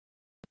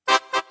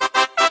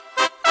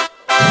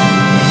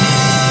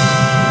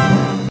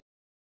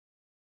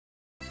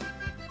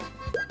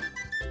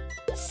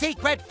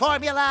secret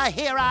formula,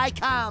 here I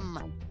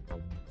come.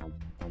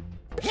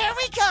 Here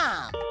we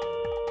come.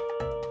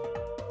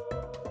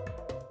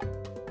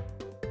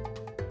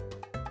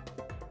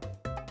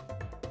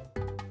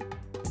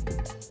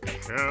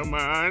 Come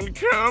on,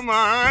 come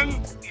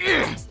on.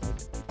 Ugh.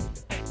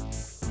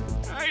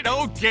 I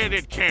don't get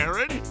it,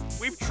 Karen.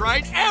 We've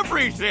tried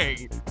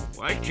everything.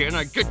 Why can't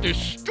I get this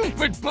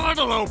stupid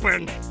bottle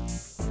open?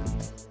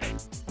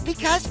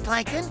 Because,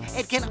 Plankton,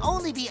 it can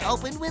only be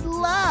opened with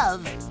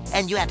love.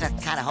 And you have to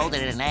kind of hold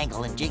it at an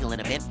angle and jiggle it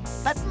a bit,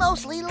 but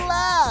mostly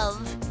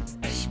love.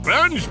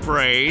 Sponge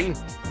Brain?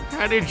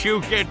 How did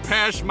you get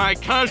past my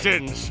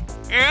cousins?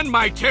 And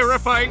my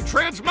terrifying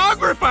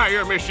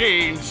transmogrifier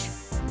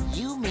machines?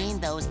 You mean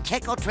those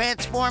Tickle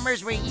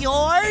Transformers were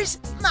yours?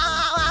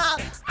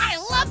 I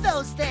love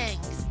those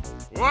things!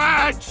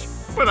 What?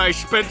 But I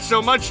spent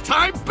so much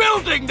time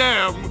building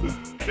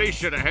them! They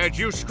should have had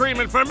you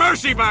screaming for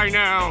mercy by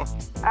now!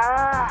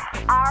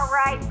 All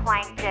right,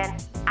 Plankton.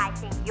 I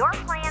think your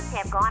plans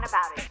have gone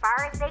about as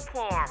far as they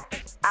can.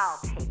 I'll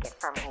take it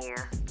from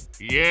here.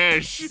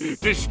 Yes,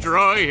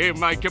 destroy him,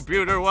 my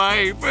computer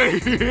wife!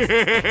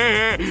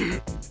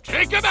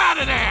 Take him out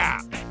of there!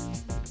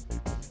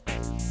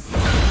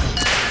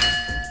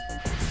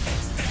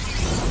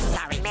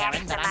 Sorry,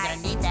 Karen, but I'm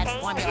gonna need that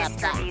formula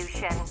back.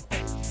 Distribution.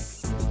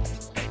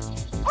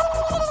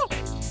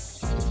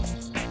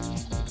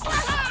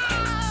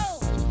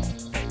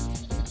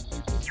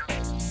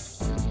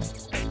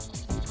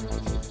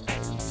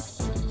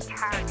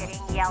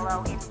 Targeting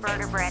yellow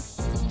invertebrate.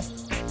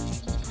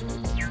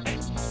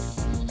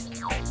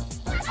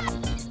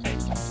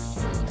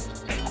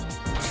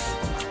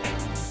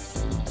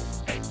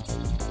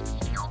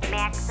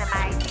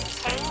 Maximizing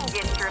pain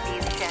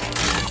distribution.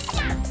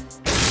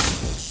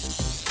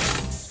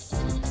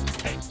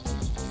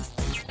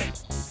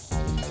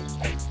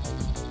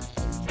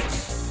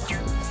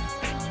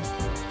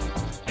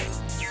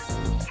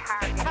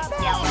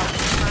 Targeting yellow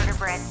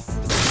invertebrate.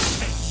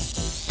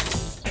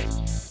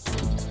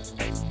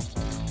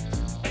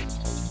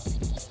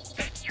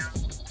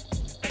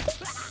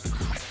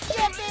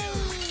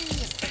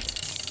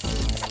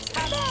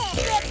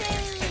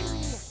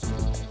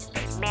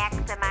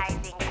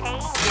 Maximizing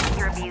pain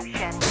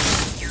distribution.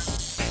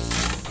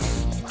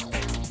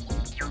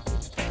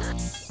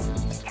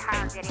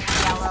 Targeting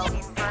yellow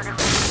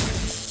invertebrate.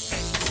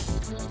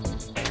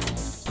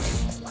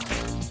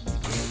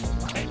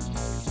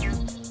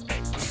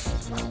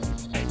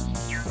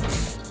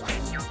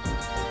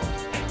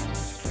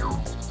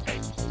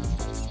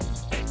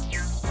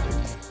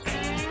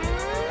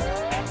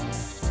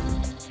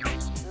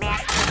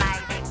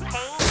 Maximizing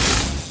pain.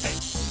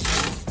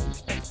 Targeting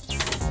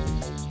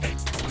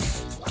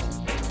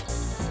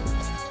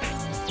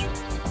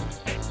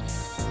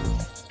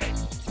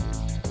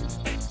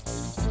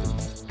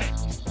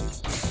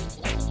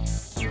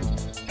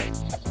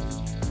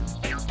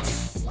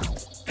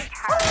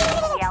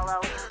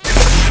yellow.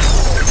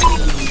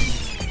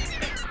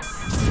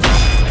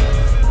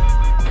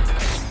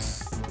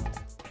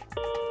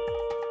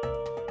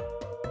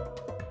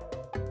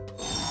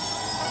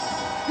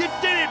 You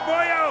did it,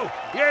 boyo!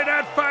 You're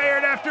not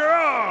fired after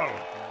all!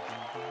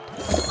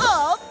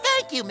 Oh,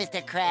 thank you,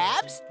 Mr.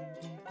 Krabs.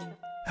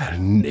 I'll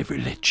never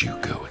let you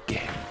go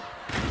again.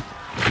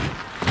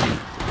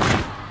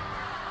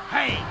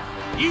 Hey,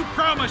 you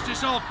promised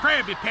us all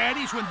Krabby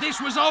Patties when this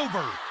was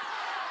over.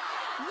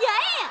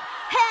 Yeah!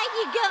 How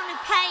you gonna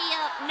pay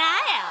up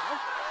now?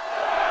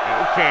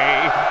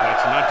 Okay,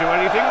 let's not do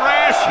anything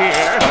rash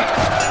here.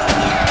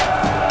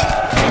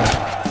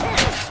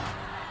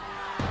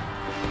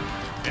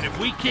 And if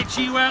we catch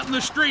you out in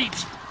the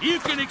streets, you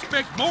can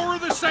expect more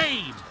of the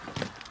same.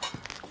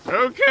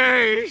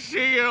 Okay,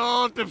 see you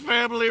all at the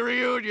family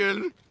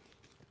reunion.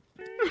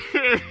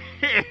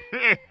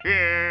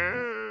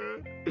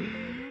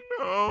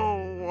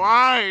 Oh,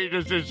 why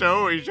does this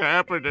always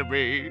happen to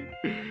me?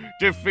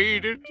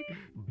 Defeated,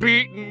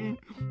 beaten,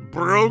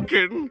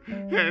 broken,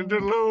 and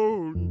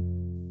alone.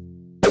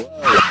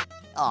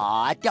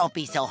 Aw, don't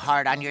be so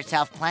hard on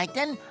yourself,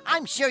 Plankton.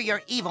 I'm sure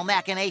your evil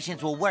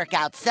machinations will work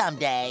out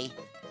someday.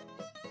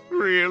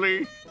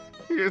 Really?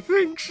 You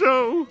think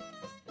so?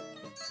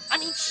 I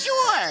mean,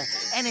 sure.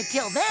 And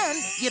until then,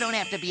 you don't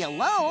have to be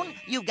alone.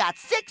 You've got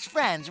 6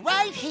 friends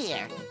right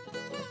here.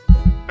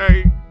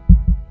 I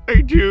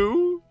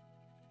do?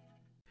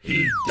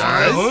 He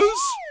does?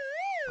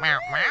 Meow,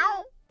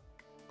 meow.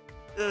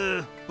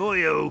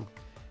 Boyo,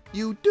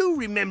 you do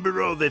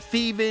remember all the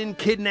thieving,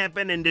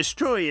 kidnapping, and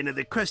destroying of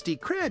the Krusty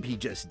Krab he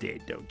just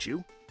did, don't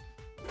you?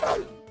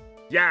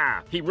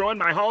 Yeah, he ruined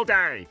my whole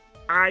day.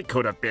 I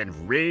could have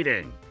been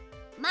reading.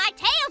 My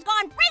tail's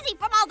gone frizzy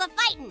from all the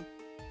fighting.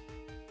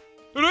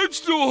 And I'm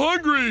still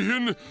hungry,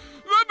 and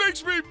that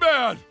makes me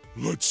mad.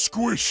 Let's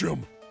squish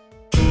him.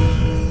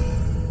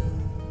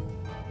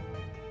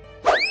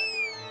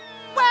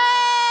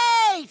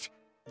 Wait!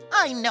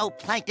 I know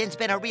Plankton's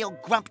been a real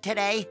grump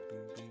today.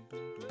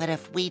 But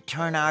if we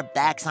turn our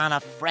backs on a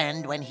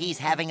friend when he's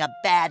having a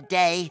bad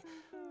day,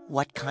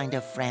 what kind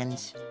of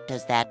friends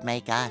does that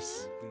make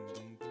us?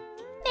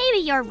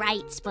 Maybe you're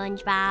right,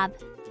 SpongeBob.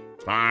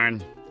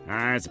 Fine.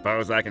 I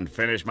suppose I can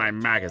finish my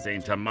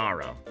magazine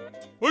tomorrow.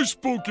 I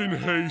spoke in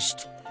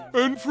haste,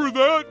 and for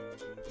that,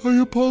 I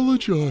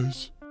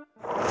apologize.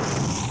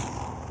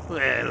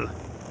 Well,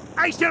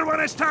 I still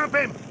want to stomp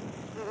him!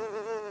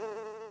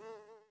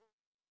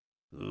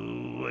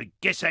 Ooh, I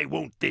guess I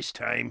won't this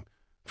time.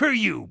 For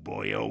you,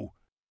 boyo.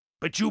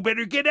 But you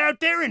better get out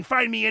there and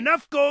find me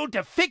enough gold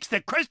to fix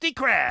the Krusty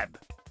Krab.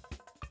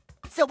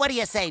 So what do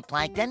you say,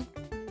 Plankton?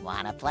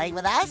 Wanna play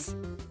with us?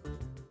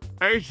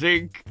 I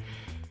think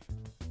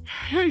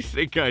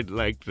I'd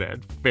like that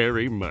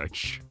very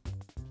much.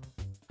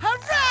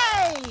 Hooray!